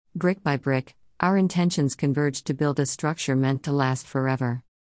Brick by brick, our intentions converged to build a structure meant to last forever.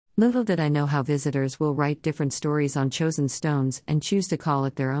 Little did I know how visitors will write different stories on chosen stones and choose to call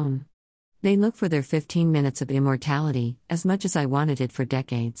it their own. They look for their 15 minutes of immortality, as much as I wanted it for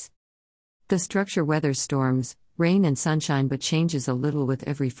decades. The structure weathers storms, rain and sunshine, but changes a little with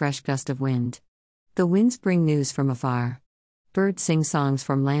every fresh gust of wind. The winds bring news from afar. Birds sing songs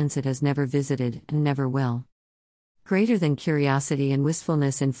from lands it has never visited and never will. Greater than curiosity and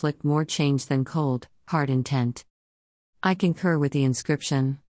wistfulness inflict more change than cold, hard intent. I concur with the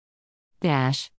inscription.